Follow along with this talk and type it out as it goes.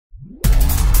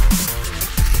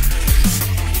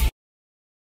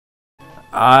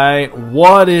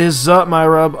What is up, my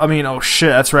rub? I mean, oh shit,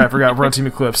 that's right, I forgot. We're on Team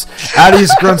Eclipse.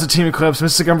 Addy's grunts of Team Eclipse,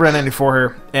 MysticUmbreon and 94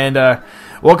 here. And,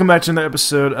 welcome back to another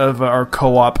episode of our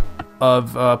co-op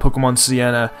of Pokemon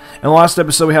Sienna. In the last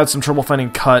episode, we had some trouble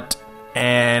finding Cut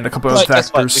and a couple of other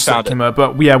factors that came up.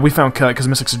 But, yeah, we found Cut because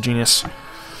Mystic's a genius.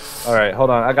 Alright, hold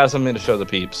on. I got something to show the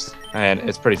peeps. And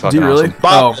it's pretty fucking awesome. Do you really?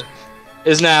 Bob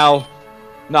is now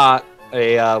not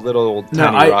a little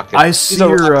tiny rocket. I see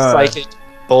your psychic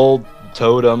bold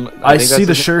totem. I see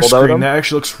the share screen. Totem. That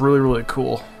actually looks really, really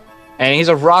cool. And he's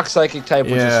a rock psychic type,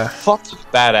 which is fucking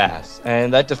badass.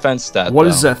 And that defense stat. What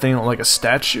is that thing? Like a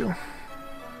statue?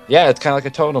 Yeah, it's kind of like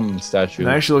a totem statue. It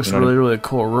actually looks really, really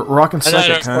cool. Rock and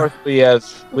psychic, of course, we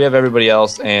have everybody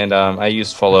else, and I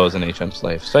use follow as an HM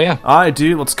slave. So yeah. Alright,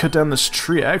 dude, let's cut down this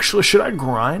tree. Actually, should I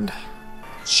grind?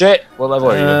 Shit. What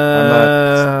level are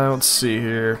you? Let's see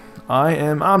here.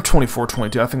 I'm 24,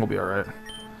 22. I think we'll be alright.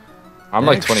 I'm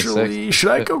like 26.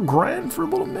 Should I go grind for a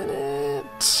little minute?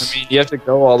 I mean, you have to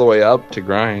go all the way up to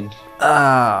grind.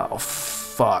 Oh,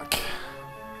 fuck.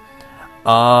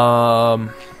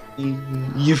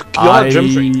 You've got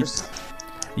gym trainers.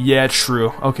 Yeah,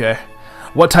 true. Okay.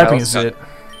 What typing is it?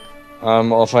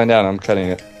 I'll find out. I'm cutting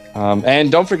it.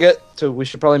 And don't forget we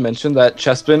should probably mention that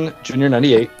Chespin Junior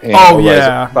 98. And oh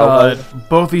yeah,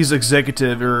 both these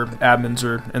executive or admins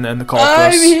are in the call.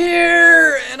 I'm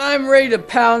here and I'm ready to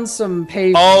pound some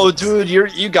pavement. Oh, dude,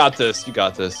 you got this. You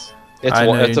got this. It's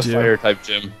a fire type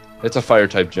gym. It's a fire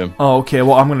type gym. Oh, okay.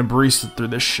 Well, I'm gonna breeze through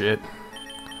this shit.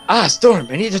 Ah, Storm,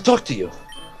 I need to talk to you.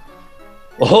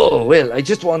 Oh well, I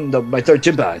just won my third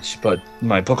gym badge, but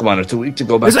my Pokemon are too weak to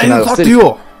go back to Nile City.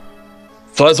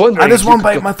 So I was wondering. I just won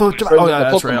by my third gym badge. Oh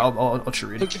yeah, that's right. I'll read.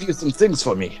 I'll give you some things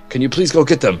for me. Can you please go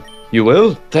get them? You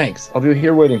will? Thanks. I'll be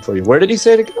here waiting for you. Where did he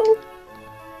say to go?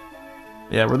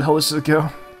 Yeah, where the hell does it go?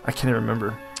 I can't even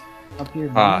remember. Up here.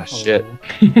 Ah, shit.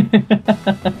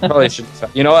 Probably should.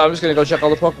 You know what? I'm just gonna go check all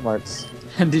the Pokemarts.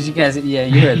 Did you guys? Yeah,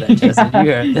 you heard that, Justin.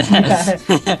 You heard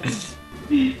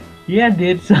that. Yeah,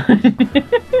 dude. Son.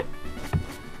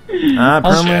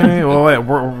 Apparently. Well, wait.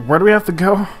 Where do we have to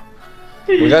go?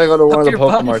 We gotta go to one of the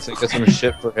Pokemarts and get some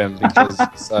shit for him because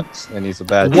he sucks and he's a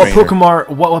bad trainer.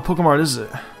 What Pokemart is it?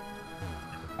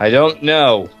 I don't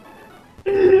know.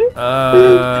 Okay.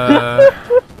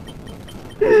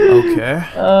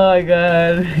 Oh my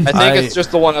god. I think it's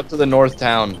just the one up to the north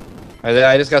town.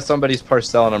 I just got somebody's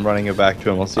parcel and I'm running it back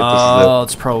to him. Let's see if this is it. Oh,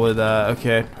 it's probably that.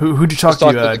 Okay. Who'd you talk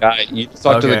to? The guy. You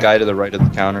talk to the guy to the right of the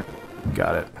counter.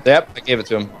 Got it. Yep, I gave it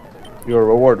to him. Your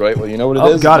reward, right? Well, you know what it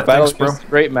is. Got it. Thanks, bro.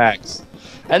 Great Max.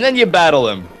 And then you battle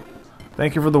him.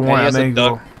 Thank you for the warning.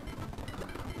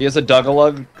 He has a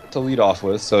Duolocke to lead off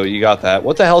with, so you got that.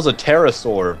 What the hell's a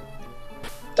Pterosaur?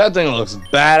 That thing looks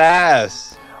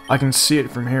badass. I can see it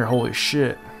from here. Holy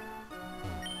shit.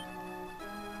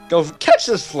 Go catch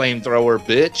this flamethrower,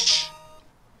 bitch.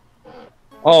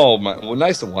 Oh my, well,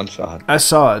 nice one shot. I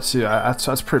saw it too.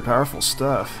 That's pretty powerful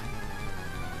stuff.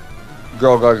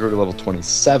 Girl got to level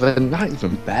 27. Not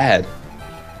even bad.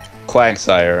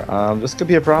 Quagsire. This could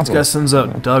be a problem. This guy sends out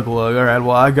Duolocke. All right.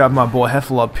 Well, I got my boy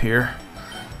Heffel up here.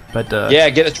 But yeah,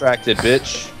 get attracted,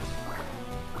 bitch.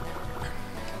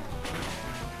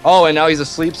 Oh, and now he's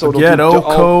asleep, so it'll get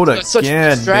code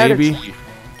again, baby.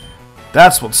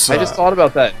 That's what's up. I just thought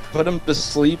about that. Put him to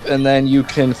sleep, and then you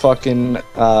can fucking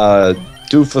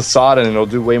do Facade, and it'll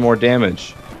do way more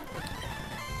damage.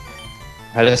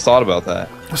 I just thought about that.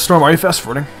 Storm, are you fast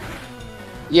forwarding?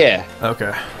 Yeah.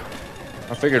 Okay.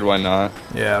 I figured why not.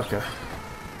 Yeah, okay.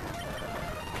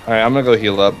 Alright, I'm gonna go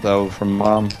heal up, though, from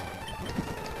Mom.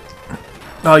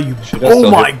 Oh, you... Oh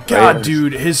my god,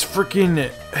 dude. His Thunder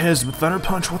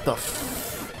Punch, what the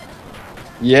f...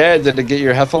 Yeah, did it get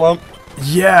your Heffalump?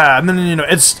 Yeah, and then, you know,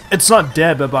 it's not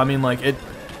dead, but I mean, like, it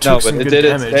took some good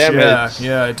damage.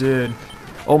 Yeah, it did.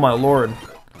 Oh my lord.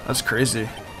 That's crazy.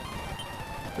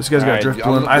 This guy's got Drift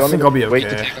Bloom. I think I'll be okay. Wait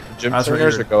to take up the gym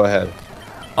trainers or go ahead?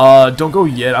 Don't go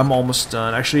yet. I'm almost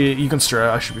done. Actually, you can start.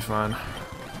 I should be fine.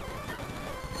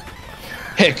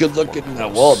 Hey, good luck getting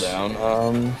that wall down.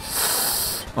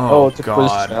 Oh, it's a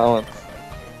God. Challenge.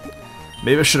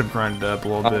 Maybe I should have grinded up a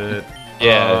little bit.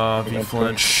 Yeah.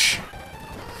 Flinch.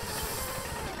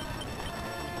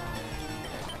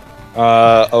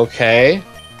 Okay.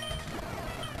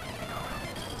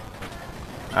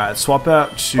 Alright, swap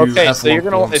out to so you're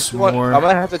gonna I'm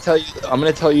gonna have to tell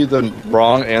you the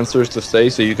wrong answers to say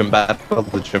so you can battle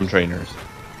the gym trainers.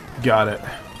 Got it.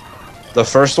 The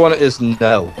first one is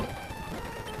no.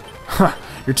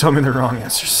 You're telling me the wrong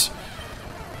answers.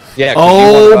 Yeah.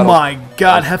 Oh my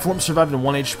god, Heffalump survived in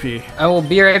 1 HP. I will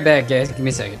be right back, guys. Give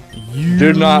me a second. You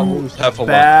do not lose Heffalump.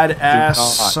 Badass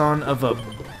son of a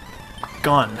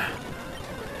gun.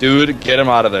 Dude, get him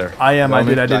out of there. I am. I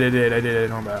did. I Don't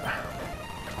know that.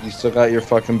 You still got your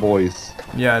fucking boys.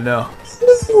 Yeah, I know.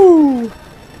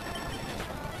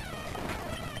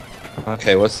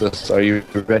 Okay, what's this? Are you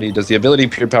ready? Does the ability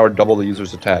Pure Power double the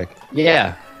user's attack?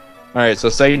 Yeah. Alright, so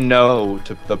say no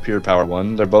to the Pure Power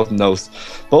one. They're both no's.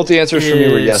 Both the answers for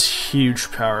me were yes.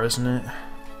 Huge power, isn't it?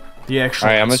 The actual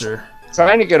answer. I'm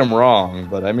trying to get them wrong,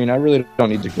 but I mean, I really don't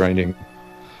need the grinding.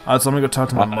 So I'm gonna go talk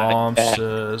to my mom.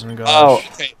 Says, oh, gosh. Oh,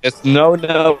 okay. It's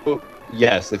no,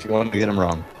 yes, if you want to get them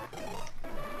wrong.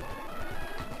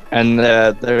 And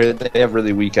they have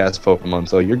really weak ass Pokemon,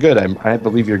 so you're good. I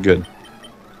believe you're good.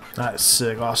 That's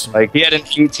sick, awesome. Like he had an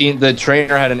 18. The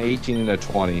trainer had an 18 and a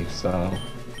 20. So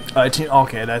 18.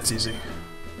 Okay, that's easy.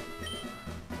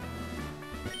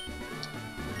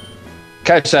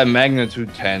 Catch that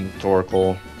magnitude 10,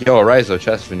 Torkoal. Yo, Arizo,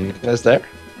 Chespin, you guys there?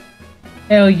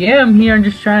 Hell yeah, I'm here. I'm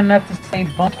just trying not to say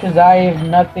bunch because I have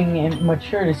nothing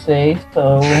mature to say.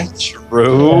 So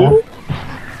true.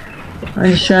 Yeah.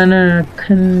 I'm just trying to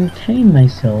contain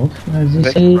myself. I was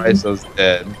just saying. Arizo's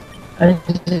dead.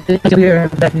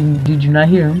 Did you not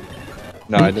hear him?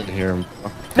 No, I didn't hear him.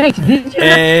 Thanks, did you?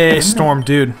 Hey, Storm,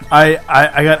 dude. I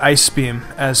got Ice Beam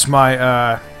as my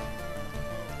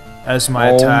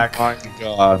attack. Oh my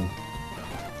god.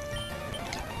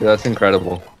 Yeah, that's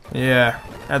incredible. Yeah,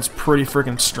 that's pretty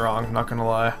freaking strong, not gonna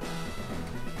lie.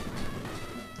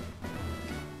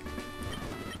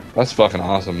 That's fucking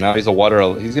awesome. Now he's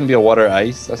gonna be a water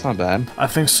ice. That's not bad. I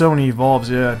think so when he evolves,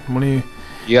 yeah. When he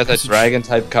You got that dragon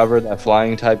type cover, that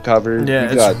flying type cover. Yeah,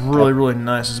 it's really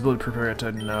nice. His ability to prepare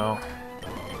to no.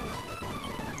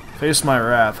 Face my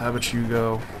wrath. How about you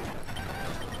go?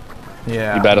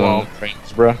 Yeah. You battling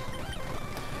trains, bro?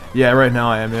 Yeah, right now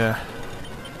I am. Yeah.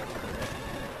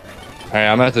 Alright,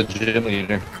 I'm at the gym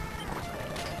leader.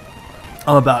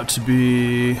 I'm about to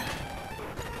be.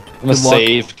 I'm gonna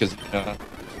save because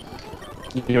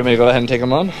you want me to go ahead and take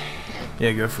him on?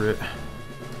 Yeah, go for it.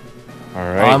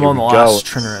 Alright. I'm on the last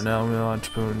trainer right now. I'm gonna have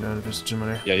to put in this gym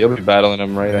later. Yeah, you'll be battling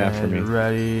him right after me.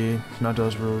 Ready. Not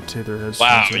those rotate their heads.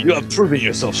 Wow, you have proven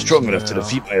yourself strong enough to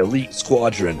defeat my elite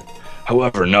squadron.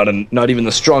 However, not even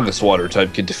the strongest water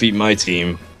type could defeat my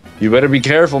team. You better be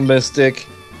careful, Mystic.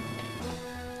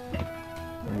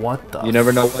 What the? You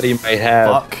never know what he might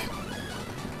have. Fuck.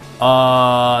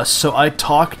 So I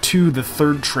talked to the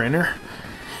third trainer,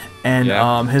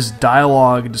 and his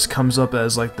dialogue just comes up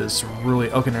as like this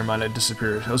really. Okay, never mind. It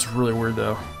disappeared. That was really weird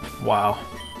though. Wow.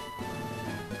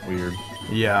 Weird.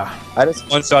 Yeah. I just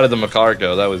one-shotted the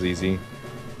Macargo. That was easy.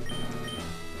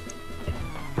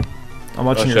 I'm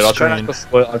watching your screen.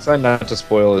 I'll try not to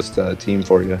spoil this team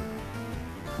for you.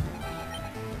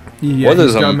 Yeah, what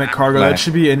is government cargo? That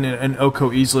should be an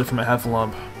Oko easily from a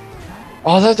Heffalump.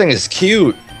 Oh, that thing is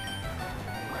cute.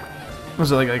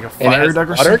 Was it like a fire duck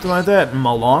or something like that?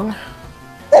 Malong?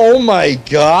 Oh my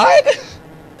god!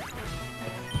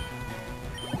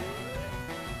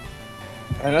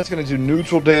 And that's gonna do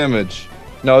neutral damage.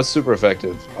 No, it's super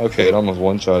effective. Okay, it almost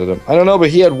one-shotted him. I don't know,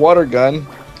 but he had water gun.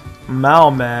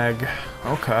 Malmag.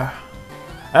 Okay.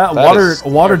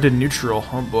 Water did neutral.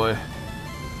 Oh boy.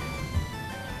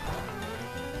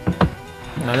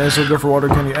 Nice, we'll go for water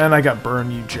candy. And I got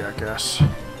burned, you jackass.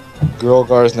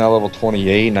 Girlgar is now level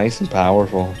 28, nice and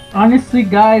powerful. Honestly,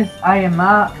 guys, I am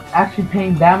not actually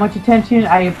paying that much attention.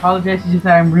 I apologize, it's just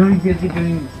that I'm really busy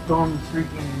doing Storm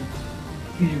freaking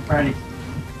Fusion Friday.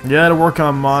 Yeah, to work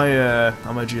on my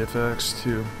GFX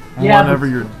too. Yeah, whenever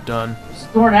you're done.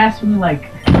 Storm asked me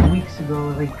like weeks ago,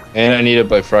 like. And I need it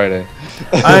by Friday.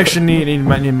 I actually need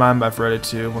mine by Friday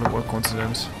too. What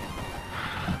coincidence?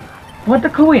 What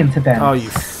the coincidence? Oh, you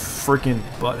freaking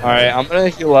butthead. Alright, I'm gonna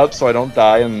heal up so I don't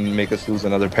die and make us lose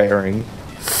another pairing.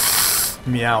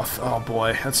 Meowth. Oh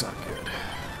boy, that's not good.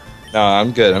 No,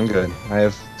 I'm good, I'm good. I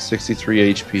have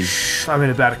 63 HP. I made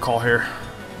a bad call here.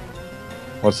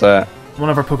 What's that?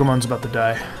 One of our Pokemon's about to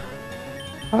die.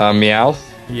 Meowth?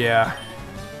 Yeah.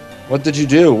 What did you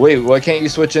do? Wait, why can't you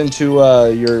switch into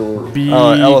your...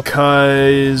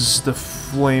 Because the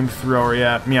flamethrower,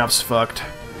 yeah, Meowth's fucked.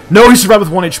 No, he survived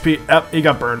with 1 HP. Yep, he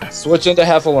got burned. Switch into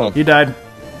Heffalump. He died.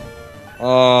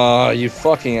 You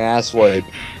fucking asswipe.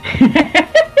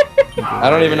 I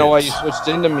don't even know why you switched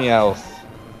into Meowth.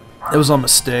 It was a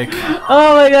mistake.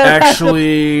 Oh my god.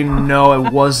 Actually, no,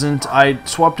 it wasn't. I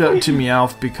swapped out to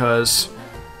Meowth because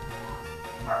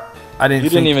I didn't. You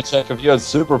didn't even check if you had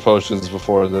super potions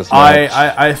before this.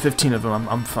 I have 15 of them.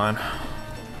 I'm fine.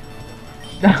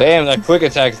 Damn, that quick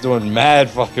attack's doing mad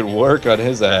fucking work on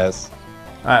his ass.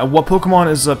 What Pokemon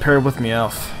is paired with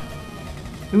Meowth?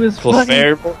 It was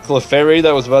Clefairy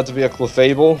that was about to be a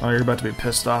Clefable. Oh, you're about to be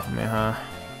pissed off at me, huh?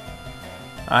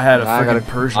 I had a Now I gotta freaking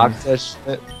Persian. box that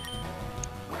shit.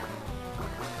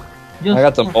 I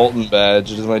got the Molten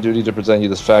badge. It is my duty to present you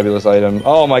this fabulous item.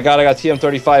 Oh my god, I got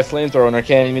TM35 flamethrower and I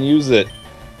can't even use it.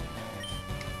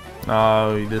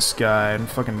 Oh, this guy. I'm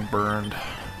fucking burned.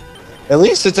 At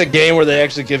least it's a game where they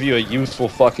actually give you a useful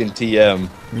fucking TM.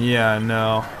 Yeah, I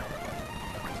know.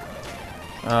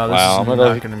 This Wow, I'm is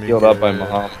gonna not gonna be healed up by good.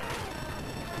 Mom.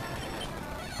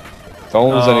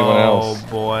 Don't lose anyone else. Oh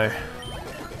boy.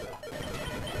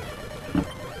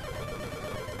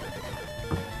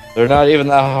 They're not even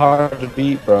that hard to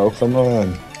beat, bro. Come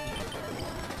on.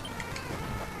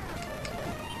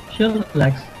 Chill,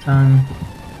 Lex time.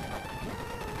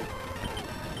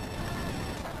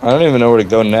 I don't even know where to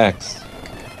go next.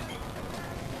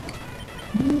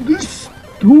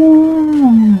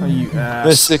 Oh, you ass.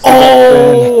 Mystic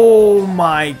Oh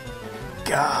my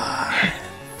god.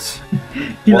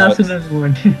 He What? lost another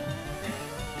one.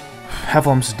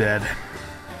 Hefflem's dead.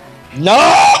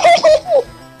 No!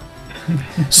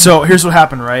 So here's what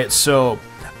happened, right? So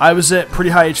I was at pretty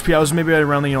high HP. I was maybe at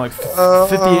around like 50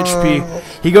 HP.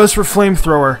 He goes for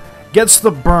flamethrower, gets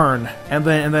the burn, and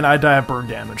then I die of burn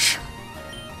damage.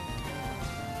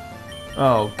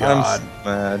 Oh god. I'm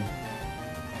mad.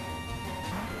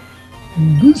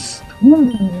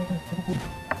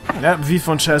 That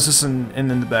V-Flinch has this in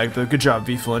the bag, though. Good job,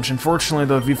 V-Flinch. Unfortunately,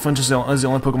 though, V-Flinch is the only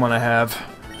Pokemon I have.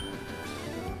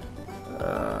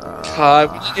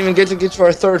 God, we didn't even get to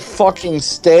our third fucking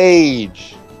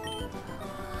stage.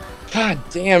 God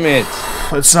damn it.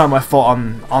 It's not my fault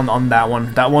on that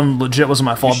one. That one legit wasn't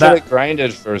my You fault. should have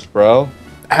grinded first, bro.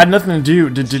 Had nothing to do You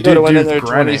would have went in there with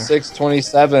grinding. 26,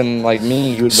 27 like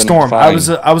me. You would have been Storm, fine. I was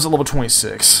at level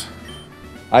 26.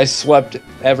 I swept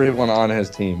everyone on his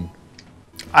team.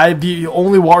 The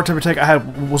only water type attack I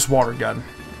had was Water Gun.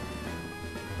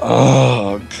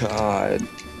 Oh god.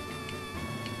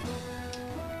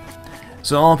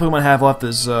 So the only Pokemon I have left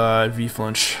is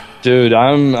V-Flinch. Dude,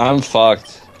 I'm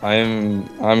fucked.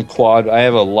 I'm quad. I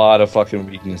have a lot of fucking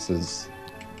weaknesses.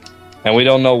 And we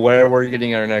don't know where we're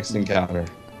getting our next encounter.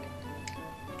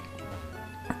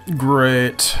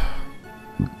 Great.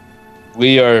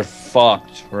 We are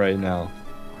fucked right now.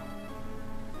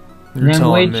 You're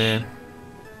telling Language. me.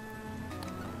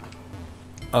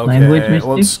 Okay, Language, Mystic?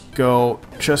 let's go.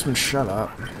 Chessman, shut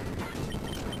up.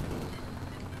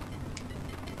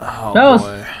 Oh That was-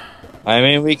 boy. I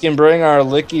mean, we can bring our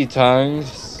licky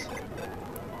tongues.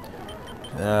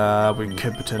 We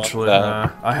could potentially.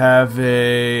 that. I have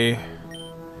a.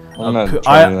 I'm not Poo-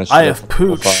 trying that I shit. have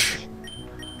Pooch.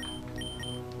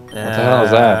 What the hell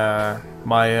is that?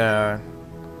 My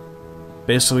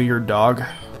basically your dog.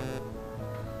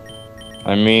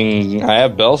 I mean, I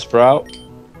have Bellsprout.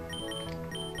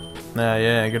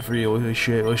 Yeah, good for you. At least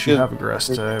you have a grass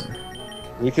type.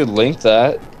 We could link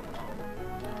that.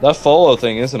 That Follow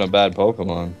thing isn't a bad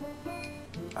Pokemon.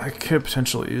 I could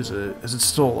potentially use it. Is it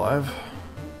still alive?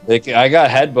 I got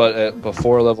Headbutt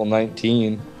before level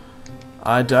 19. Did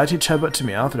I teach Headbutt to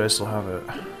Meowth, or did I still have it?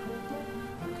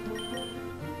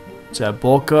 So yeah,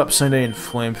 Bulk Up, Sunday, and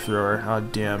Flamethrower. Oh,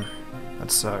 damn. That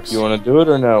sucks. You want to do it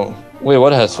or no? Wait,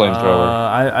 what has Flamethrower?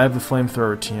 I have the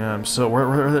Flamethrower TM, so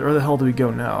where the hell do we go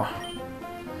now?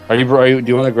 Do you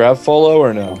want to grab Follow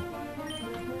or no?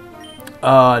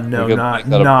 No, could make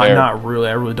that a pair. not really.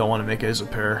 I really don't want to make it as a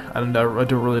pair. I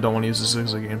really don't want to use this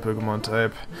as a game Pokemon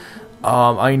type.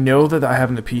 I know that I have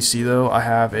in the PC though. I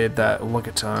have that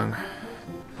Lickitung.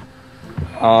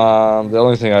 The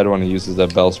only thing I'd want to use is that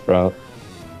Bellsprout.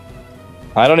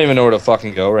 I don't even know where to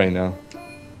fucking go right now.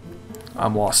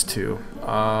 I'm lost too.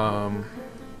 Oh,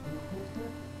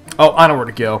 I know where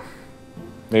to go.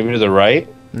 Maybe to the right?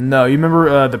 No, you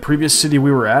remember the previous city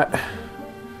we were at?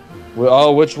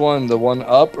 Oh, which one? The one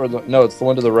up or the... No, it's the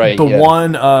one to the right. The yeah.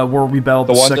 one where we battled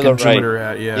the one to second the right. Jupiter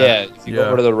at, yeah. Yeah, if you go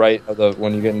over to the right of the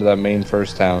when you get into that main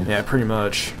first town. Yeah, pretty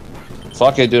much.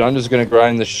 Fuck it, dude. I'm just gonna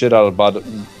grind the shit out of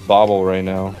Bobble right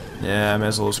now. Yeah, I may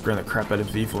as well just grind the crap out of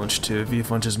V-Flinch too.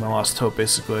 V-Flinch is my last hope,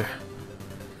 basically.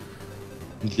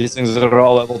 These things that are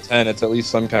all level 10, it's at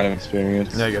least some kind of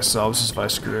experience. Yeah, I guess so. This is if I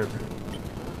screw it.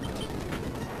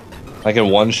 I can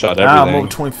one-shot I'm everything. level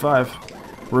 25.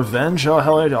 Revenge? Oh,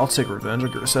 hell yeah, I'll take revenge. I'll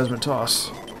get a Seismic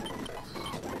Toss.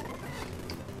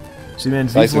 See, man,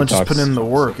 Seismic V-Flinch just put Toss. in the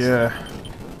work, yeah.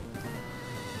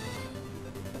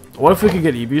 What if we could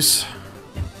get Eevees?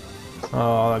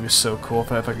 Oh, that'd be so cool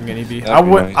if I can get Eevee. That'd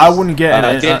be nice. I wouldn't get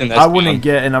I'd an, get an I wouldn't Espeon.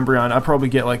 get an Umbreon. I'd probably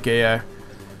get like a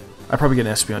I'd probably get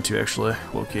an Espeon too, actually.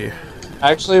 Low key.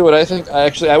 Actually, what I think...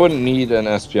 I wouldn't need an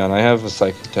Espeon. I have a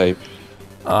Psychic type.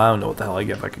 I don't know what the hell I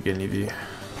get if I could get an Eevee.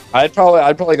 I'd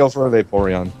probably go for a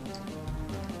Vaporeon.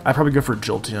 I'd probably go for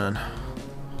Jolteon.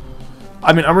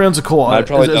 I mean, Umbreon's a cool.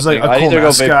 It's like a cool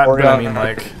mascot, but I mean,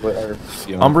 like,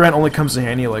 Umbreon only comes in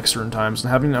handy like certain times,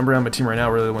 and having an Umbreon on my team right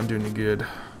now really wouldn't do any good.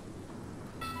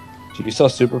 Do you sell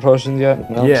super potions yet?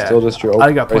 No, yeah, still just your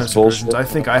I got plenty of super potions. I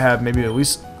think I have maybe at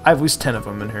least 10 of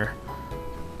them in here.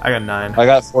 I got 9. I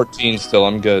got 14 still.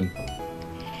 I'm good.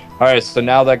 All right, so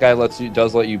now that guy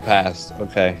does let you pass.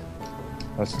 Okay.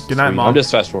 That's good night, sweet. Mom. I'm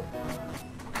just fast forward.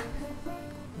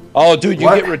 Oh, dude, you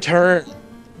get return.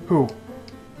 Who?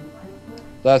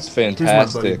 That's fantastic.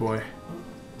 Who's my buddy boy?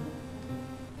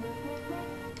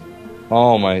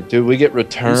 Oh my, dude, we get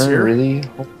return, really?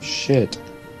 Oh shit.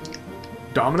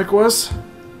 Dominic was?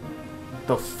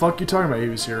 The fuck you talking about? He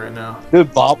was here right now.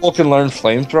 Dude, Bobble can learn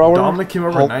flamethrower? Dominic came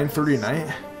over at 9:30 at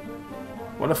night?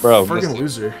 What a freaking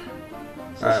loser.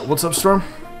 Alright, what's up, Storm?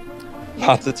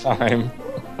 Not the time.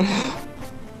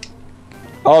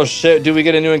 Oh shit, do we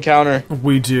get a new encounter?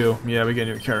 We do. Yeah, we get a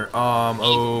new encounter.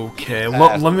 Okay.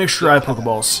 Let me make sure I have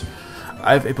Pokeballs.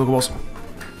 I have 8 Pokeballs.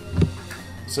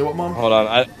 Say what, Mom? Hold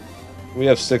on, we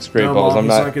have 6 great balls. Mom, he's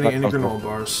not getting any granola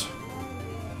bars.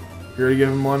 You already gave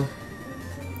him one?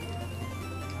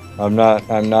 I'm not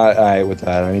alright with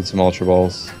that. I need some Ultra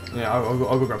Balls. Yeah, I'll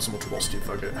go grab some Ultra Balls too,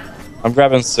 fuck it. I'm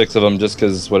grabbing 6 of them just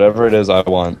because whatever it is I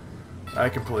want. I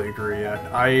completely agree,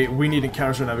 yeah. We need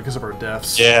encounters right now because of our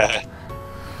deaths. Yeah.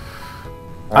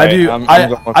 I do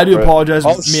apologize.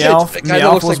 Oh,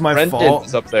 Meowth was my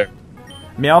fault. Up there.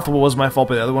 Meowth was my fault,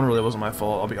 but the other one really wasn't my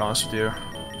fault, I'll be honest with you.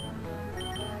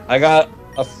 I got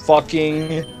a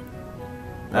fucking...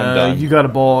 I'm done. You got a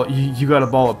ball. You got a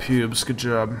ball of pubes. Good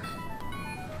job.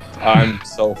 I'm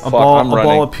so fucked. I'm running. A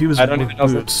ball of pubes. I don't even know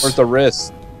if it's worth the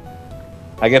risk.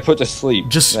 I get put to sleep.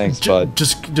 Thanks, bud.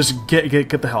 Just get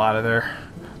the hell out of there.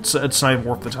 It's not even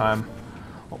worth the time.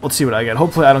 Let's see what I get.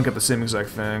 Hopefully, I don't get the same exact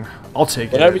thing. I'll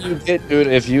take whatever you get, dude.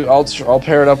 I'll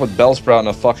pair it up with Bellsprout in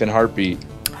a fucking heartbeat.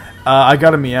 I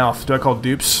got a Meowth. Do I call it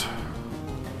dupes?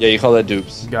 Yeah, you call that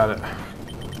dupes. Got it.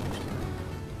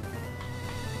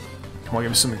 Come on,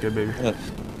 give me something good, baby. Yeah.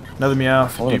 Another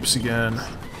Meowth. Dupes again.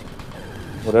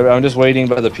 Whatever. I'm just waiting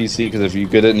by the PC because if you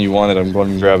get it and you want it, I'm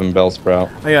going and grabbing Bellsprout.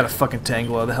 I got a fucking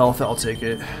Tangle out of the health. I'll take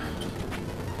it.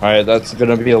 All right, that's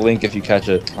gonna be a link if you catch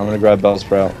it. I'm gonna grab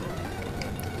Bellsprout.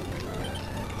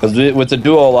 Because with the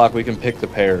Duolocke, we can pick the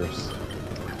pairs.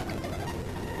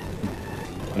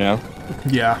 You know?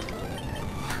 Yeah.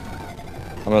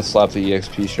 I'm gonna slap the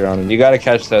EXP share on it. You gotta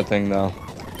catch that thing, though.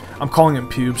 I'm calling him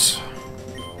pubes.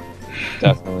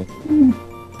 Definitely.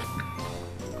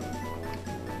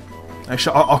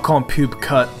 Actually, I'll call him pube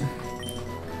cut.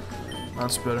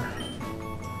 That's better.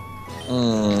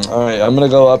 Alright, I'm gonna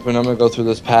go up and I'm gonna go through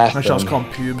this path. Actually, I'll just call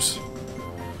him pubes.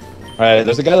 Alright,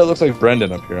 there's a guy that looks like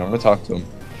Brendan up here. I'm gonna talk to him.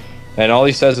 And all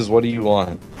he says is, what do you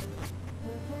want?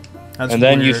 That's and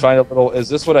then weird. you find a little, is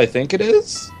this what I think it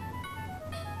is?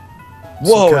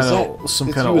 Whoa,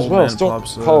 some kind of old man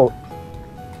pops up. Oh.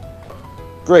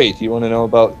 Great, you want to know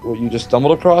about what you just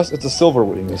stumbled across? It's a silver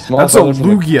wing. That's a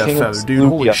Lugia feather, dude.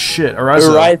 Holy shit.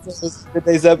 Alright, this is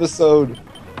today's episode.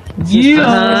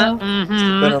 Yeah.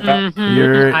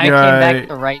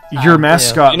 Your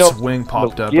mascot's wing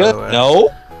popped up, by the way. No?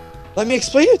 Let me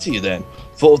explain it to you then.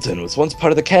 Fulton was once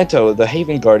part of the Kanto. The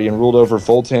Haven Guardian ruled over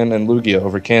Fulton and Lugia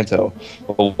over Kanto.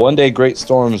 Well, one day great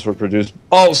storms were produced.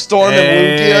 Oh, Storm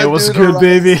and Lugia! It was good,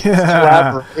 baby.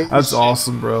 That's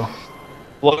awesome, bro.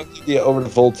 Flung Lugia over to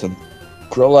Fulton.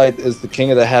 Growlite is the king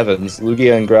of the heavens.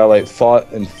 Lugia and Growlite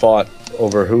fought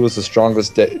over who was the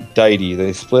strongest deity.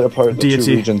 They split apart the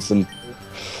two regions and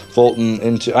Fulton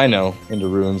into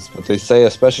ruins, but they say a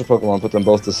special Pokemon put them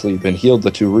both to sleep and healed the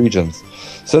two regions.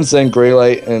 Since then,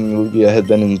 Greylight and Lugia had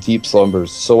been in deep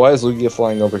slumbers. So why is Lugia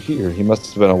flying over here? He must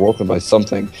have been awoken by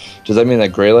something. Does that mean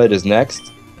that Greylight is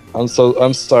next? I'm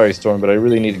sorry, Storm, but I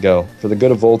really need to go. For the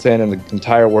good of Voltan and the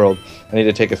entire world, I need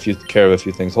to take care of a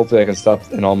few things. Hopefully I can stop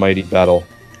an almighty battle.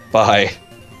 Bye.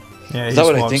 Yeah, is that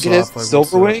what I think it is? Like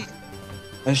Silverwing?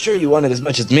 I'm sure you want it as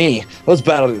much as me. Let's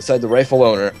battle to decide the rightful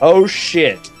owner. Oh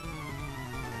shit.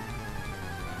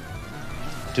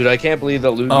 Dude, I can't believe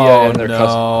that Lugia and their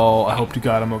cousin. Oh, I hope you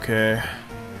got him okay.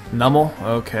 Nummel?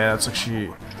 Okay, that's actually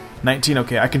 19.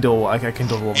 Okay, I can deal with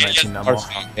 19 Nummel.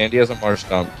 Andy has a Marsh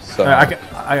Stomp. So. I can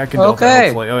deal with that,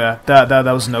 hopefully. Oh yeah,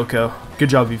 that was Noko. Good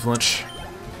job, Flinch.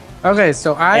 Okay,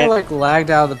 so I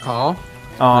lagged out of the call.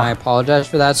 I apologize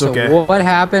for that. So what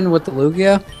happened with the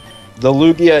Lugia? The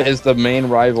Lugia is the main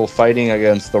rival fighting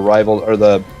against the rival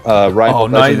rival. Oh,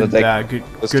 not even that.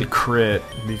 Good crit.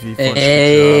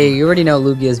 Hey, you already know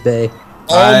Lugia's Bay.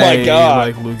 Oh my god! I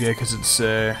like Lugia because it's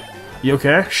You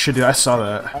okay? Shit, dude, I saw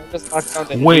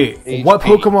that. Wait, what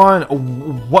Pokemon?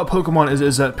 What Pokemon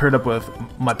is that paired up with?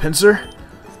 My Pinsir?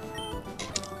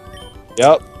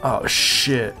 Yep. Oh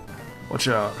shit! Watch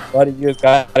out. Buddy, you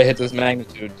gotta hit this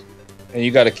magnitude, and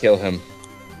you gotta kill him.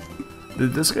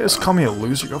 Did this guy just call me a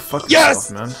loser? Go fuck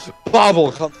Yes! yourself, man.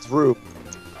 Bobble, come through.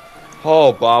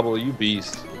 Oh, Bobble, you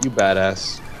beast. You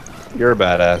badass. You're a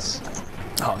badass.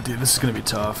 Oh, dude, this is gonna be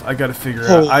tough. I gotta figure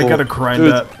out. I gotta grind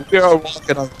dude, that. We are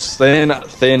walking on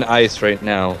thin ice right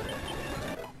now.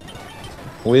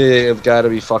 We've got to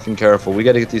be fucking careful. We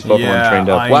got to get these Pokemon trained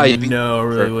up. Wow, I know,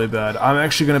 really bad. I'm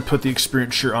actually gonna put the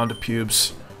experience shirt onto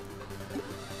Pubes.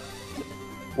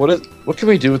 What can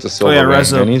we do with the silver? Oh yeah,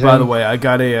 Reza. By the way, I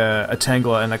got a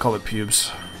Tangela and I call it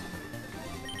Pubes.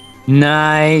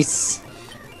 Nice.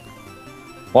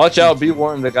 Watch out, be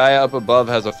warned. The guy up above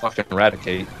has a fucking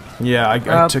Raticate. Yeah,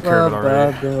 I took care of it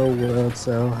already. Above the world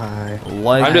so high.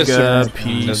 Like I'm just a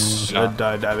piece.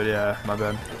 Yeah, my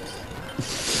bad.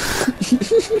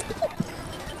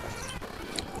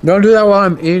 Don't do that while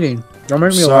I'm eating. Don't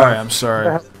make me laugh. laugh. I'm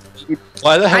sorry.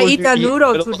 Why the hell I would eat you a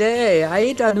noodle today. I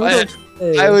eat a noodle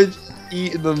today. I would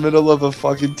eat in the middle of a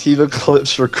fucking Team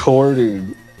Eclipse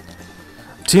recording.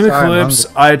 Team Eclipse,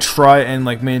 I try and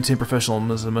like maintain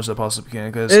professionalism as much as I possibly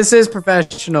can. Cause this is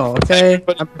professional, okay?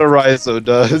 But Raizo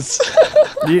does.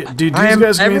 do you guys give me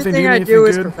anything? Everything I do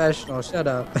is professional. Shut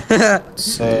up. Let's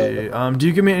see. Do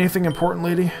you give me anything important,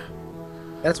 lady?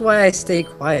 That's why I stay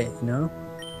quiet, you know?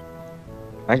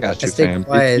 I got you, I stay fam.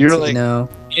 quiet, You're like, you know?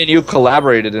 me and you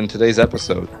collaborated in today's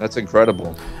episode. That's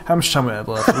incredible. How much time we have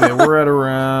left? Okay, we're at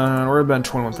about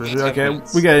 21 through. Okay,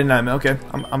 we got 9 minutes. Okay,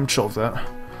 I'm chill with that.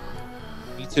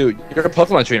 Me too. You're a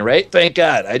Pokemon trainer, right? Thank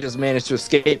God. I just managed to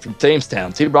escape from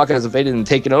Thamestown. Team Rocket has invaded and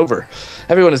taken over.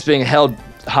 Everyone is being held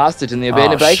hostage in the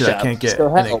abandoned bike shop. I can't get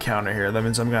an encounter here. That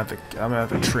means I'm gonna have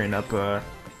to train up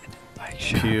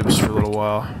Pubes for a little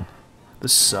while.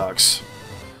 This sucks.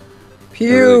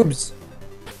 Pubes.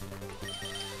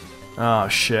 Oh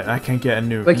shit! I can't get a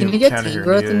new. Wait, can you get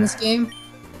T-growth in this game?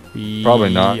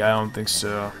 Probably not. I don't think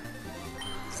so.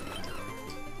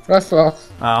 First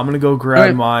off, I'm gonna go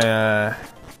grab my.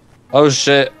 Oh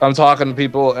shit! I'm talking to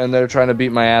people and they're trying to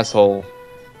beat my asshole.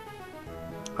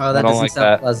 Oh, that doesn't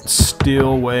sound pleasant.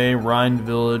 Steelway, Rind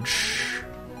Village.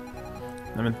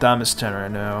 I'm in Thomas 10 right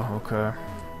now. Okay.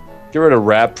 Get rid of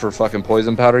Rap for fucking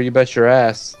poison powder. You bet your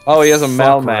ass. Oh, he has a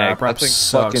Malmag. Rap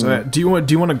sucks. Okay, do you want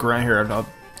to grind here?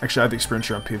 Actually, I have the experience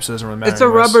here on Peeps, so it doesn't really matter. It's a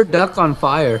rubber duck on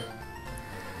fire.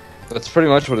 That's pretty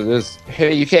much what it is.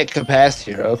 Hey, you can't come past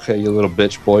here. Okay, you little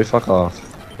bitch boy. Fuck off.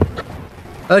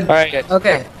 Alright.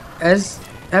 Okay.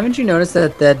 Haven't you noticed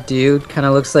that dude kind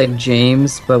of looks like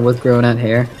James, but with grown out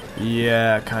hair?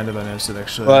 Yeah, kind of. I noticed it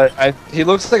actually. But he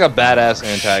looks like a badass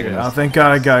antagonist. Oh, thank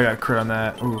God I got crit on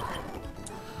that. Ooh.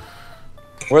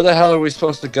 Where the hell are we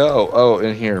supposed to go? Oh,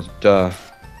 in here. Duh.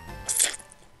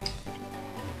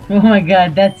 Oh my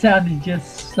God, that sounded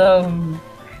just so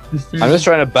disturbing. I'm just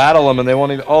trying to battle them and they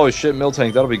won't even. Oh shit,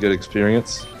 Miltank. That'll be good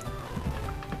experience.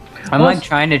 I'm like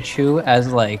trying to chew as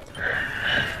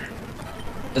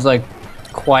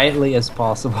quietly as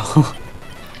possible.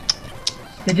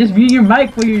 They just mute your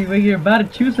mic when you're about to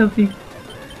chew something.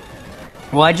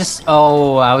 Well, I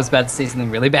was about to say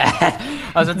something really bad.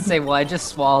 I was about to say, well, I just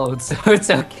swallowed, so it's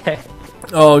okay.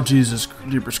 Oh, Jesus,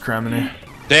 Jeepers Criminy.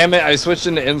 Damn it, I switched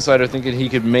into Insider thinking he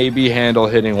could maybe handle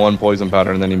hitting one poison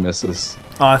powder and then he misses.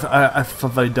 Oh, I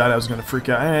thought that he died. I was going to freak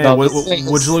out. Hey, no, would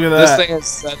you look at that? This thing is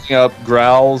setting up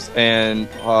growls and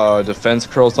defense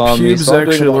curls on me. Pubes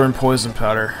actually learned poison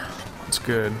powder. That's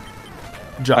good.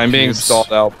 I'm being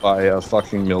stalled out by a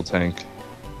fucking Miltank.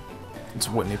 It's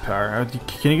Whitney power.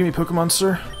 Can you give me Pokemon,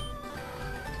 sir?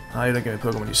 Oh, you don't give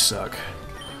me Pokemon, you suck.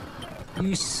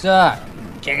 You suck.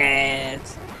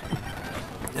 Chickens.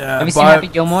 Yeah, have you seen Happy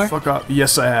Gilmore? Fuck off.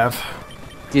 Yes, I have.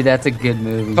 Dude, that's a good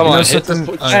movie. Come on, hit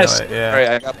this. Yeah. Right,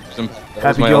 I got some.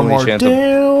 Happy Gilmore.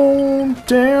 Down,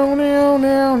 down, down,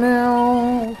 down,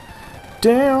 down.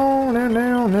 Down, down,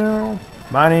 down, down.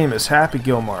 My name is Happy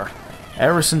Gilmore.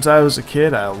 Ever since I was a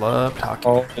kid, I loved hockey.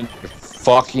 Oh,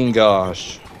 fucking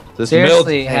gosh. This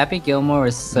seriously, Happy Gilmore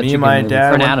is such a good movie. Me and my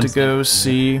dad went to go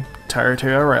see Terry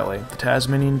O'Reilly, the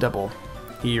Tasmanian Devil.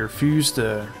 He refused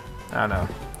to. I don't know.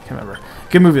 Can't remember.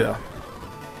 Good movie though.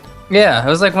 Yeah, it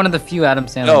was like one of the few Adam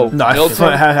Sandler. No, I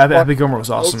thought Happy Gilmore was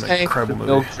awesome. Incredible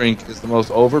movie. Milk Drink is the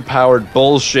most overpowered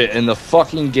bullshit in the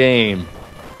fucking game.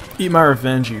 Eat my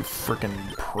revenge, you freaking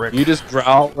prick. You just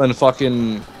growl and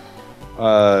fucking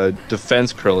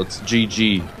defense curl. It's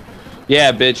GG.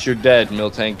 Yeah, bitch, you're dead,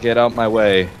 Miltank. Get out my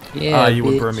way. Yeah, you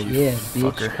would burn me, you yeah,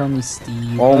 fucker. Bitch, call me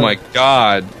Steve. Oh my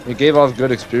god. It gave off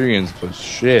good experience, but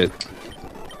shit.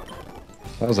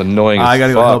 That was annoying as I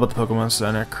gotta go fuck. help at the Pokemon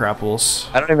Center. Crapples.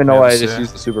 I don't even know why I just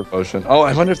used the Super Potion. Oh,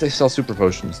 I wonder if they sell Super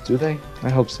Potions. Do they? I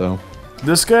hope so.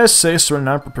 This guy's safe, so we're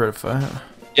not prepared to fight.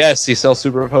 Yes, he sells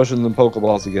super potions and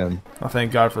Pokeballs again. Oh,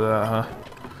 thank God for that, huh?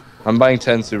 I'm buying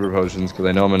 10 super potions because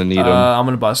I know I'm gonna need them. I'm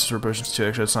gonna buy some super potions too.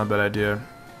 Actually, that's not a bad idea.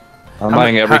 I'm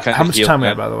buying every kind of How much time we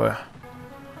have, by the way?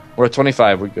 We're at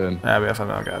 25. We're good. Yeah, we have 5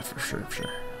 minutes. God, for sure.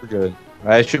 We're good.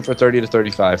 I shoot for 30 to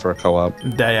 35 for a co-op.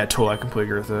 Yeah, totally. I completely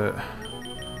agree with it.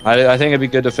 I think it'd be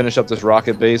good to finish up this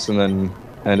rocket base and then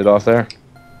end it off there.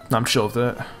 I'm chill with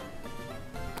it.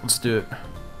 Let's do it.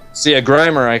 See, a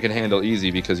Grimer I can handle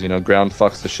easy because, you know, ground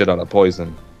fucks the shit out of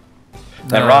poison.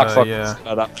 And rock fucks the shit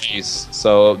out of ice.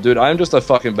 So, dude, I'm just a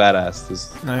fucking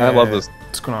badass. I love this.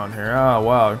 What's going on here? Oh,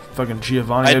 wow. Fucking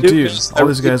Giovanni. Dude, all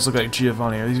these guys look like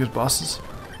Giovanni. Are these guys bosses?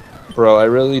 Bro, I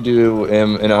really do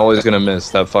am and always gonna miss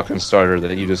that fucking starter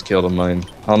that you just killed of mine.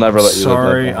 I'll never let you live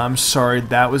that down. I'm sorry.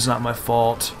 That was not my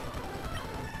fault.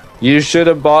 You should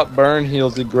have bought burn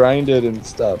heals to grind it and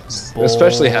stuff.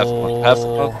 Especially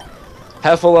Heffalump.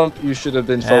 Heffalump, you should have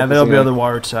been focusing on. There'll be other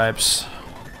water types.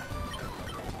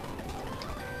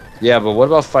 Yeah, but what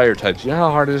about fire types? You know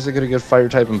how hard it is to get a good fire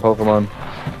type in Pokemon?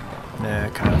 Yeah,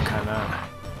 kind of.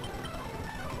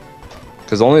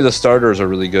 Because only the starters are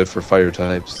really good for fire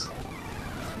types.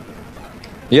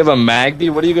 You have a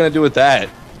Magby? What are you going to do with that?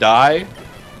 Die?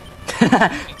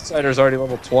 Insider's already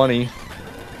level 20.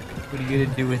 What are you going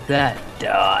to do with that?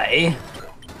 Die?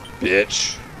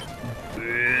 Bitch.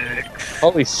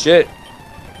 Holy shit.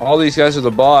 All these guys are the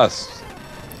boss.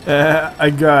 I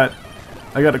got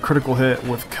a critical hit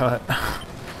with cut.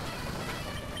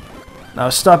 Now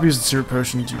stop using super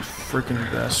potions, you freaking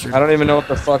bastard. I don't even know what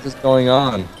the fuck is going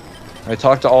on. I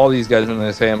talk to all these guys and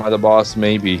they say, am I the boss?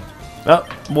 Maybe. Oh,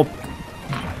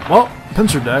 well,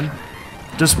 Pinsir dead.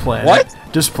 Just playing. What?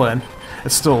 Just playing.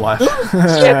 It's still alive.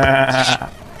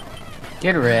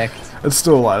 Get wrecked. It's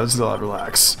still alive. It's still alive.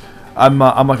 Relax. I'm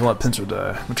not gonna let Pinsir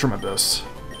die. I'm gonna try my best.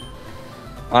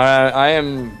 I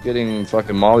am getting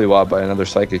fucking mollywopped by another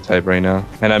psychic type right now,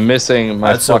 and I'm missing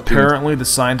my. So apparently the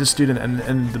scientist dude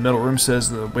in the middle room says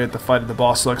that we have to fight the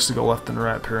boss likes to go left and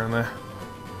right. Apparently.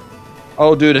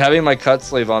 Oh, dude, having my cut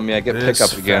slave on me, I get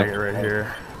pickup again. Right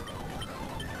here.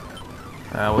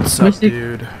 What's up,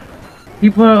 dude?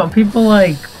 People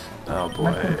like. Oh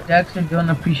boy. Michael Jackson don't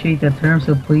appreciate that term,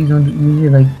 so please don't use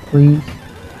it. Like, please.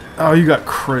 Oh, you got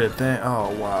crit.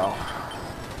 Oh wow.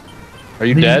 Are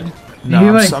you dead?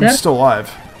 No, I'm still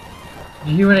alive.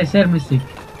 Did you hear what I said, Mystic?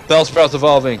 Bellsprout's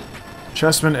evolving.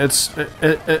 Chessman,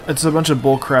 it's a bunch of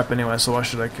bullcrap anyway, so why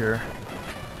should I care?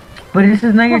 But this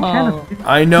is not your channel.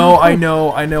 I know.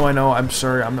 I'm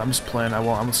sorry. I'm just playing. I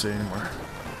won't say anymore.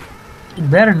 You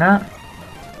better not.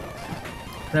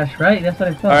 That's right. That's what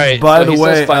I thought. All right. By the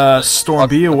way, Storm,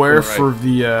 be aware for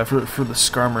the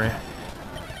Skarmory.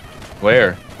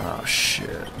 Where? Oh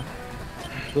shit.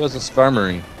 Who has a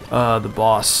Skarmory? The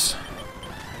boss.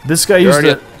 This guy used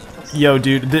it. Yo,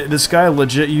 dude, this guy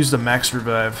legit used a max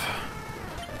revive.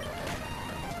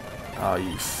 Oh,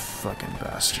 you fucking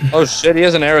bastard. Oh shit, he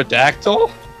has an Aerodactyl?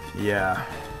 Yeah.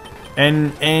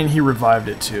 And he revived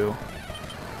it too.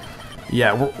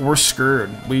 Yeah, we're screwed.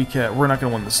 We're not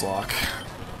gonna win this lock.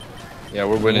 Yeah,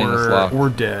 we're winning this lock. We're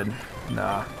dead.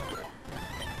 Nah.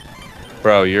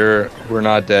 Bro, we're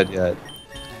not dead yet.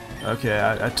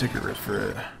 Okay, I took a rip for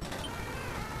it.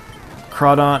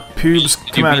 Crawdont, Pubes,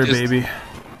 come out here, baby.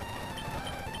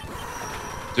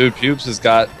 Dude, Pubes has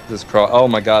got this crawl. Oh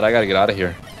my god, I gotta get out of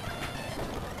here.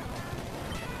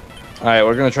 Alright,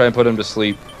 we're gonna try and put him to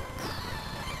sleep.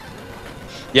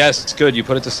 Yes, it's good. You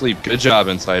put it to sleep. Good job,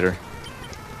 Insider.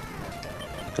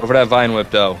 Go for that Vine Whip,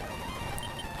 though.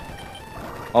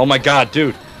 Oh my god,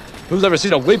 dude. Who's ever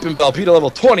seen a Weeping Belpedo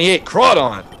level 28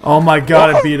 Crawdon? Oh my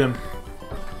god, I beat him.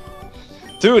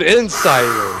 Dude,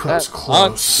 Insider. That's close.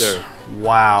 Monster.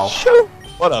 Wow.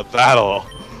 What a battle.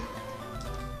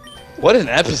 What an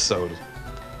episode.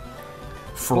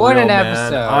 For real,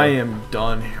 man. I am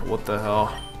done here. What the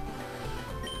hell?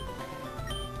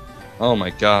 Oh my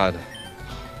god.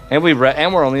 And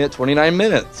we're only at 29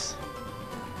 minutes.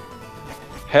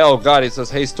 Hell god, he says,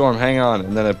 hey Storm, hang on,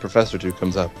 and then a Professor 2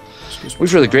 comes up. We're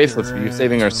really grateful for you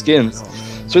saving our skins,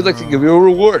 so we'd like to give you a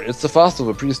reward. It's the fossil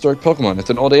of a prehistoric Pokemon. It's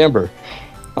an old amber.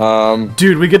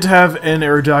 Dude, we get to have an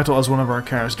Aerodactyl as one of our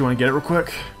encounters. Do you want to get it real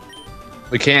quick?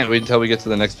 We can't wait until we get to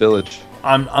the next village.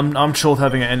 I'm chill with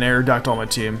having an Aerodactyl on my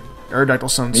team. Aerodactyl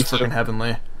sounds freaking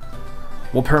heavenly.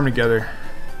 We'll pair them together.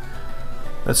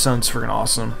 That sounds freaking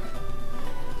awesome.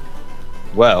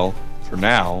 Well, for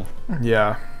now.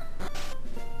 Yeah.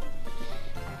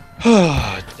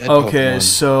 Okay, Pokemon.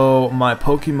 So my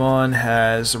Pokemon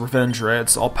has Revenge, right?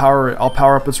 So I'll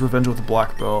power up its Revenge with a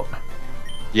Black Belt.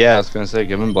 Yeah, I was gonna say,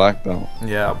 give him Black Belt.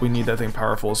 Yeah, we need that thing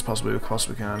powerful as possibly we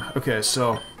possibly can. Okay,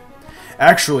 so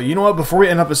Actually, you know what? Before we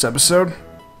end up this episode,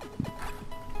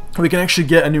 we can actually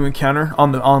get a new encounter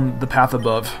on the path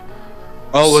above.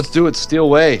 Oh, let's do it. Steal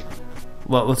away.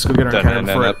 Let's go get our encounter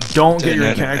before it. Don't get your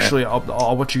encounter. Actually,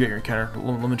 I'll let you get your encounter.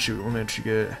 Let me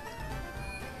get.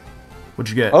 What'd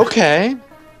you get? Okay.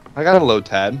 I got a low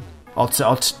tad. I'll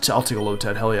take a low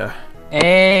tad. Hell yeah.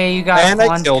 Hey, you got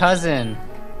Juan's cousin.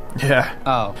 Yeah.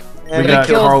 Oh. We got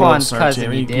Carlos on our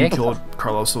team. You killed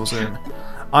Carlos.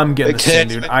 I'm getting this thing,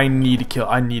 dude. I need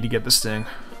to get this thing.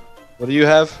 What do you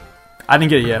have? I didn't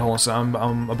get it yet. Hold on a second.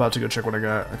 I'm about to go check what I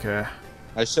got. Okay.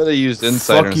 I should have used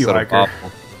Insider instead of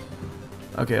Awful.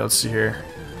 Okay, let's see here.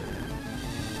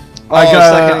 Oh,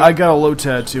 I got a low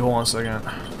tad too. Hold on a second.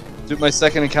 Dude, my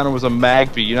second encounter was a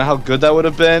Magby. You know how good that would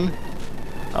have been?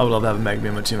 I would love to have a Magby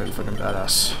on my team. It's fucking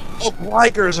badass. Oh,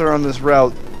 Bligers are on this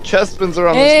route. Chespins are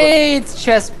on this route. Hey, it's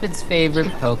Chespin's favorite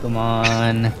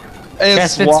Pokemon.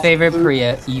 Chespin's favorite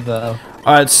Evo.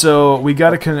 Alright, so we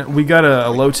got a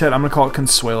low tad. I'm gonna call it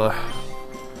Consuela.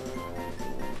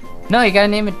 No, you gotta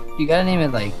name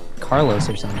it like Carlos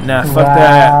or something. Nah, fuck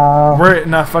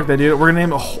that. Fuck that, dude. We're gonna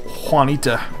name it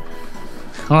Juanita.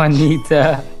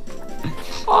 Juanita.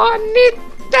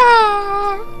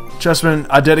 Chespin,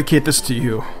 I dedicate this to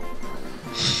you.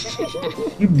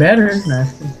 You better,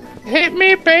 Nasty. Hit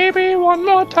me, baby, one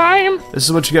more time. This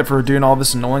is what you get for doing all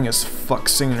this annoying as fuck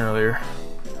singing earlier.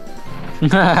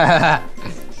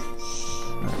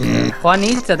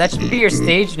 Juanita, that should be your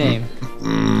stage name.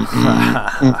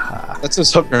 That's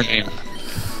his hooker name.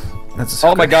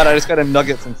 Oh my god, I just got a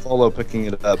nugget from Follow picking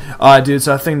it up. Dude,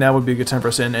 so I think that would be a good time for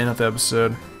us to end the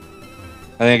episode.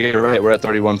 I think you're right, we're at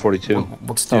 31:42.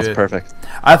 Let's do it. Sounds perfect.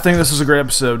 I think this was a great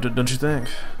episode, don't you think?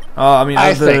 I mean,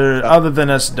 other than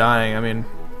us dying, I mean...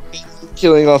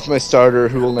 Killing off my starter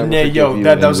who will never forgive you.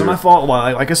 That wasn't my fault.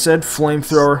 Well, like I said,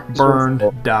 flamethrower, burned,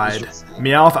 died.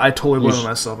 Meowth, I totally blamed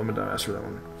myself. I'm a dumbass for that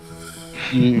one.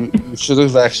 You should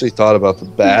have actually thought about the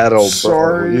battle,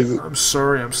 bro. I'm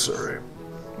sorry.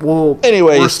 Well,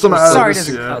 anyways, we're still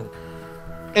mad.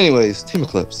 Anyways, Team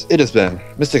Eclipse, it has been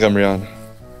MysticUmbreon,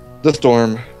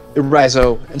 TheStorm,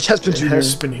 Irizo, and Chespin Jr.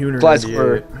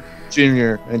 Gliscor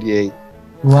Jr. 98.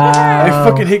 Wow. I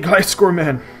fucking hate Gliscor,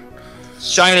 man.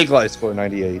 Shiny Gliscor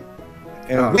 98.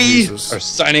 And we are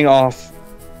signing off.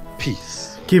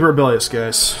 Peace. Keep rebellious,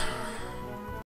 guys.